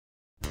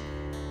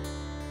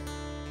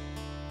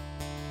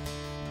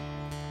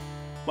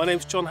My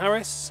name's John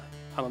Harris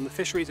and I'm the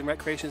Fisheries and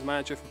Recreations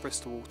Manager for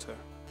Bristol Water.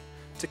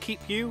 To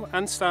keep you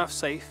and staff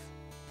safe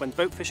when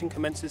boat fishing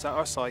commences at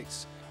our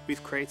sites,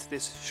 we've created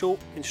this short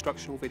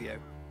instructional video.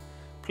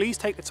 Please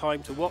take the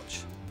time to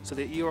watch so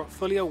that you are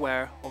fully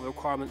aware of the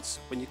requirements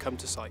when you come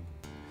to site.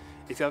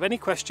 If you have any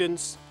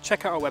questions,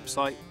 check out our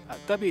website at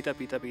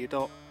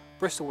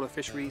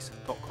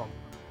www.bristolwaterfisheries.com.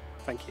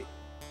 Thank you.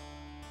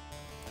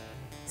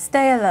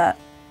 Stay alert.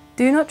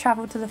 Do not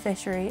travel to the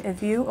fishery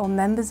if you or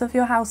members of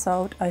your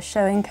household are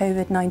showing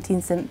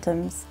COVID-19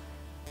 symptoms.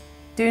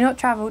 Do not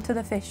travel to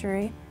the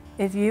fishery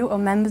if you or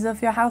members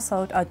of your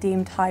household are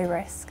deemed high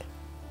risk.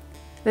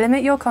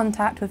 Limit your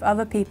contact with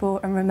other people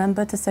and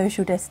remember to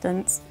social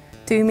distance,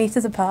 2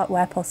 meters apart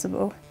where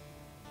possible.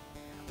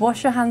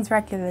 Wash your hands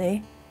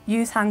regularly,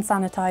 use hand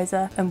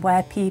sanitizer and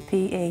wear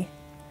PPE.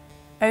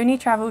 Only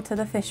travel to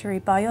the fishery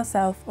by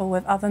yourself or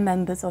with other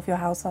members of your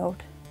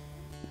household.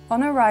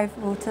 On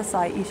arrival to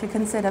site, you should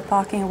consider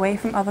parking away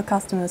from other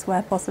customers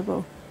where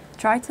possible.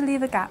 Try to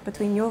leave a gap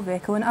between your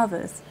vehicle and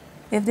others.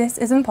 If this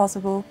isn't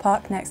possible,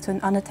 park next to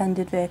an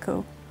unattended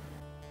vehicle.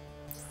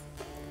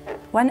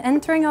 When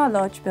entering our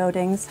lodge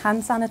buildings,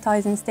 hand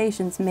sanitizing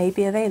stations may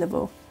be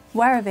available.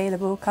 Where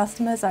available,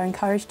 customers are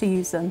encouraged to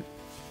use them.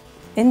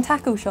 In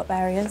tackle shop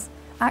areas,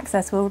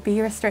 access will be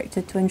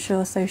restricted to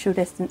ensure social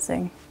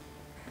distancing.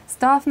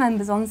 Staff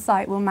members on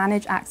site will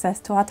manage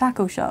access to our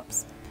tackle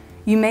shops.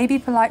 You may be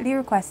politely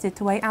requested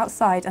to wait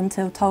outside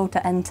until told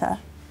to enter.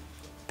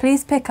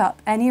 Please pick up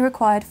any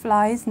required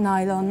flies,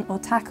 nylon or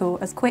tackle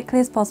as quickly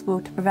as possible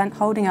to prevent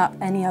holding up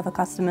any other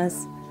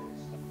customers.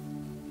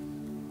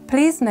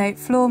 Please note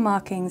floor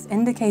markings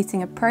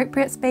indicating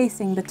appropriate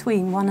spacing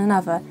between one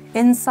another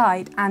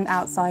inside and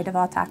outside of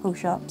our tackle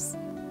shops.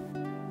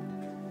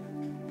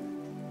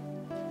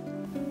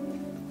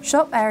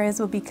 Shop areas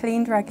will be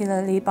cleaned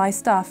regularly by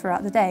staff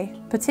throughout the day.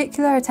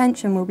 Particular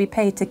attention will be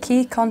paid to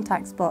key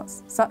contact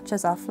spots, such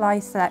as our fly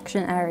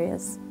selection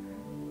areas.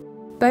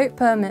 Boat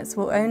permits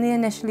will only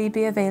initially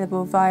be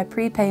available via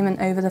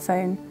prepayment over the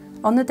phone.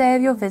 On the day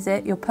of your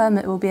visit, your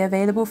permit will be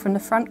available from the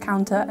front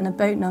counter and a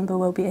boat number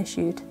will be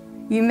issued.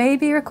 You may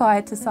be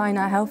required to sign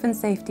our Health and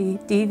Safety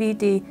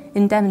DVD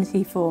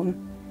indemnity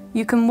form.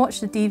 You can watch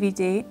the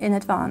DVD in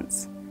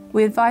advance.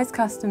 We advise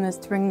customers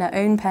to bring their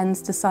own pens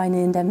to sign the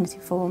indemnity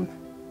form.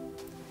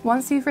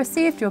 Once you've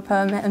received your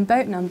permit and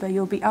boat number,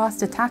 you'll be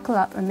asked to tackle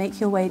up and make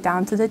your way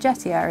down to the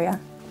jetty area.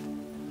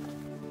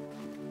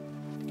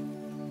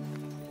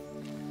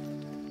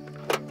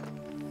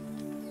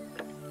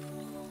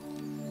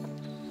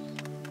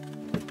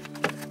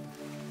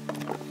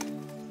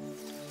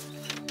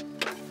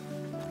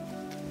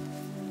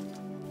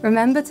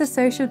 Remember to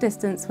social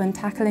distance when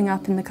tackling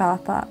up in the car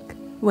park.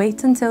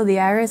 Wait until the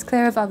area is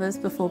clear of others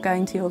before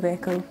going to your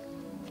vehicle.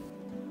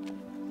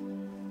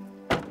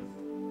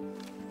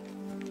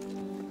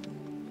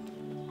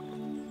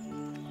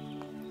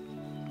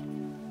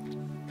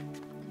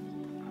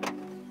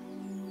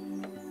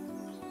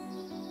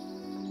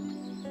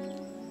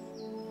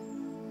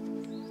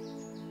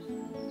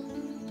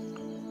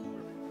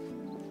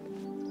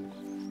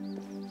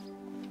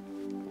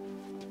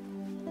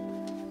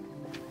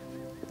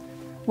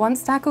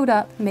 Once tackled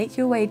up, make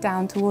your way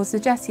down towards the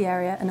jetty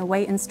area and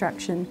await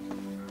instruction.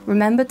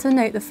 Remember to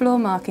note the floor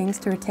markings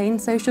to retain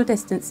social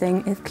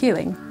distancing if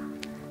queuing.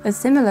 A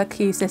similar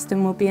queue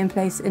system will be in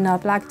place in our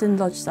Blagdon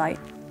Lodge site.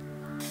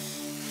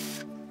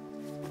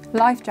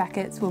 Life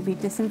jackets will be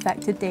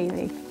disinfected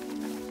daily.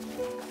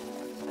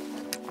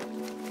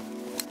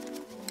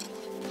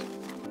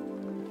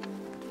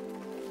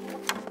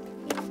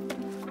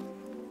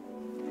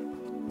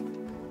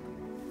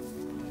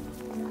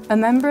 A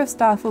member of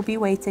staff will be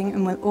waiting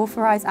and will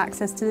authorise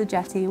access to the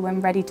jetty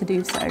when ready to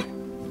do so.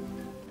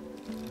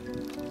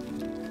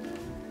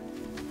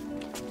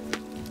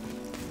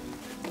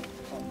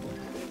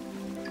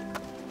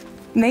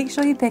 Make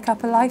sure you pick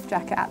up a life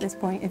jacket at this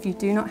point if you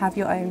do not have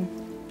your own.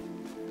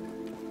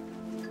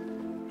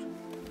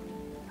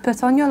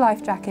 Put on your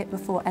life jacket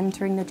before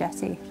entering the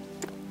jetty.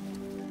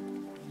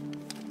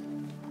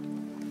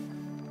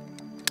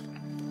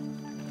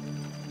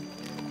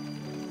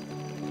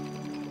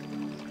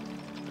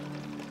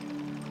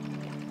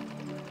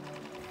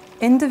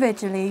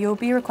 Individually, you'll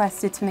be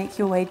requested to make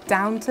your way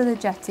down to the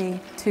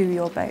jetty to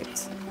your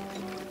boat.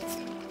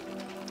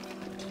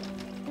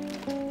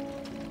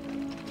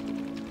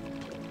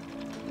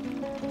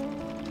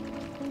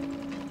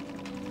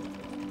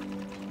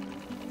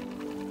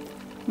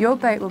 Your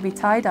boat will be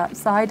tied up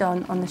side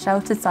on the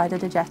sheltered side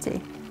of the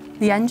jetty.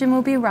 The engine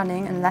will be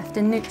running and left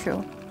in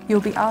neutral.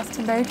 You'll be asked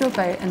to load your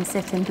boat and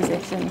sit in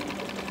position.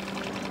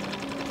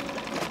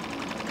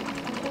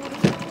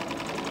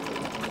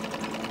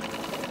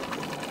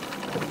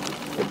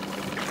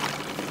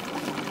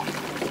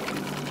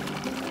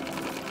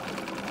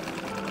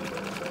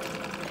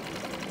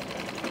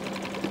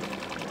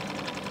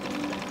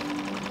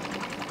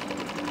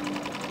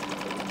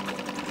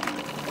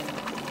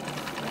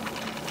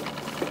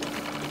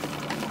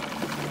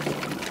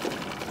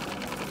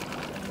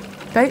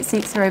 Boat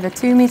seats are over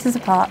 2 meters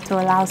apart to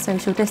allow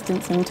social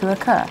distancing to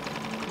occur.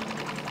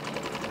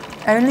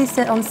 Only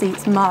sit on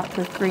seats marked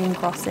with green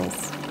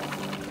crosses.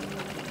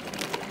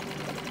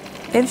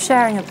 If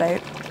sharing a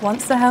boat,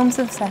 once the helms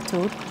have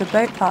settled, the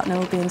boat partner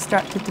will be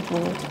instructed to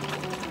board.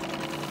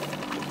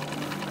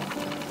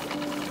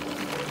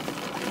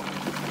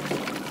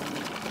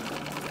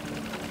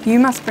 You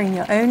must bring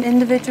your own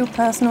individual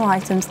personal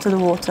items to the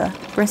water.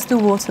 Bristol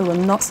Water will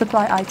not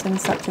supply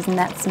items such as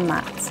nets and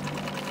mats.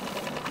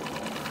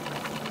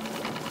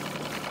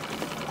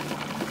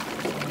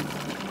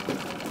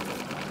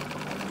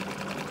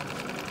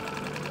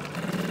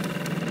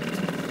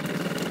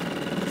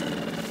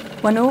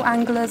 When all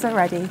anglers are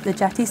ready, the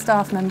jetty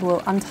staff member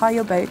will untie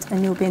your boat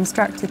and you'll be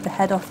instructed to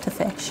head off to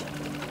fish.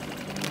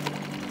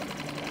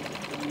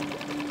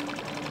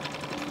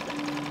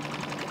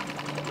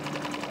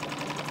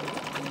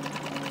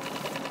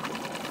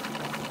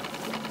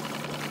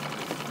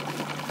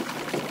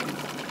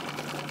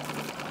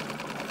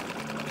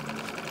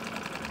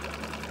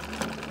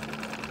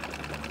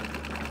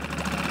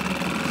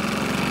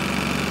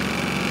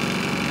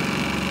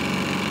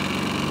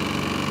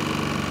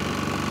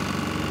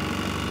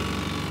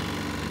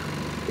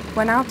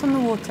 When out on the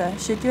water,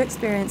 should you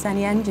experience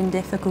any engine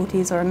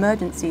difficulties or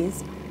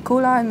emergencies,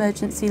 call our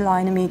emergency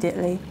line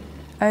immediately,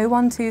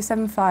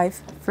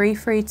 01275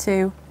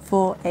 332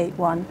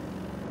 481.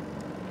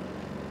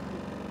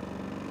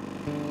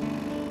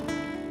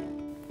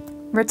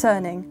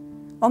 Returning.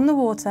 On the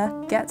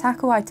water, get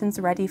tackle items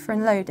ready for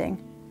unloading.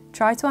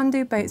 Try to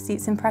undo boat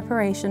seats in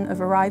preparation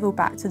of arrival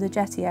back to the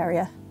jetty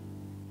area.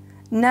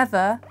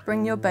 Never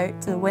bring your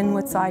boat to the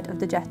windward side of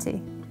the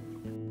jetty.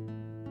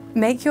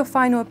 Make your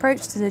final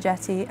approach to the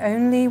jetty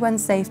only when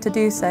safe to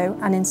do so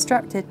and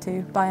instructed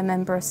to by a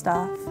member of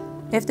staff.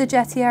 If the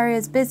jetty area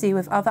is busy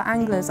with other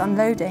anglers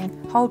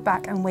unloading, hold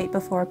back and wait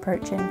before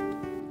approaching.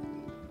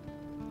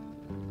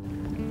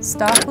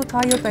 Staff will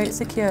tie your boat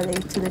securely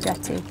to the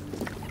jetty.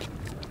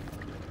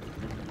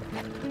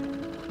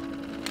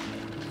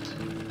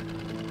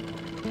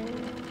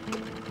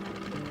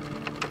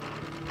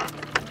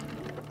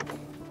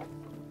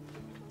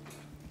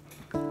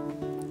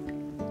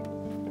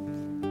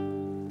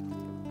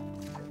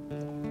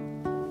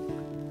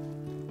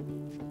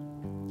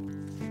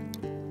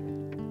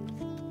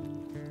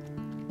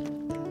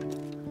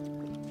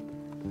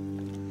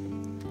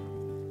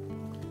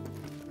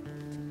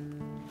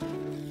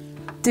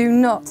 Do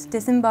not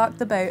disembark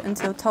the boat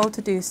until told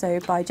to do so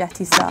by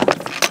jetty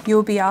staff. You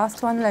will be asked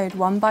to unload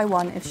one by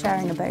one if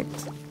sharing a boat.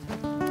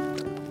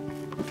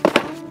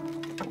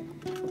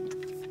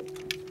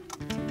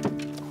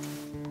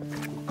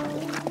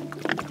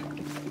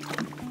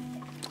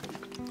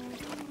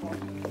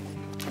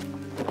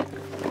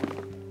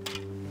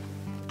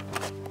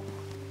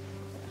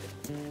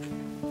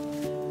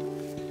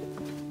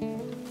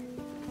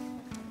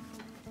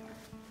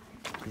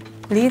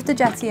 Leave the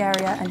jetty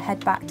area and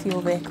head back to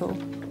your vehicle.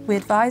 We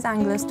advise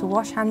anglers to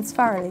wash hands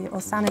thoroughly or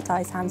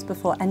sanitise hands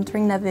before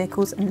entering their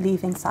vehicles and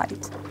leaving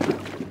site.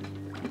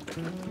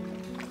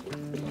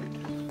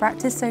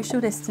 Practice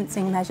social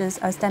distancing measures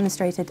as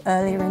demonstrated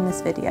earlier in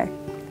this video.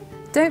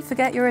 Don't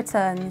forget your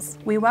returns.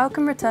 We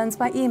welcome returns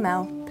by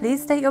email.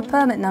 Please state your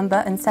permit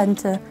number and send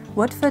to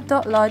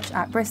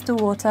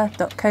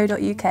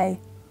woodford.lodge@bristolwater.co.uk.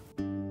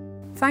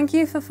 Thank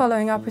you for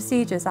following our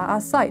procedures at our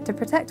site to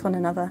protect one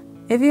another.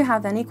 If you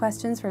have any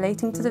questions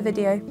relating to the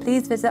video,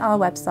 please visit our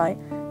website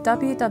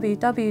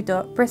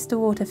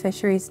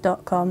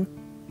www.bristolwaterfisheries.com.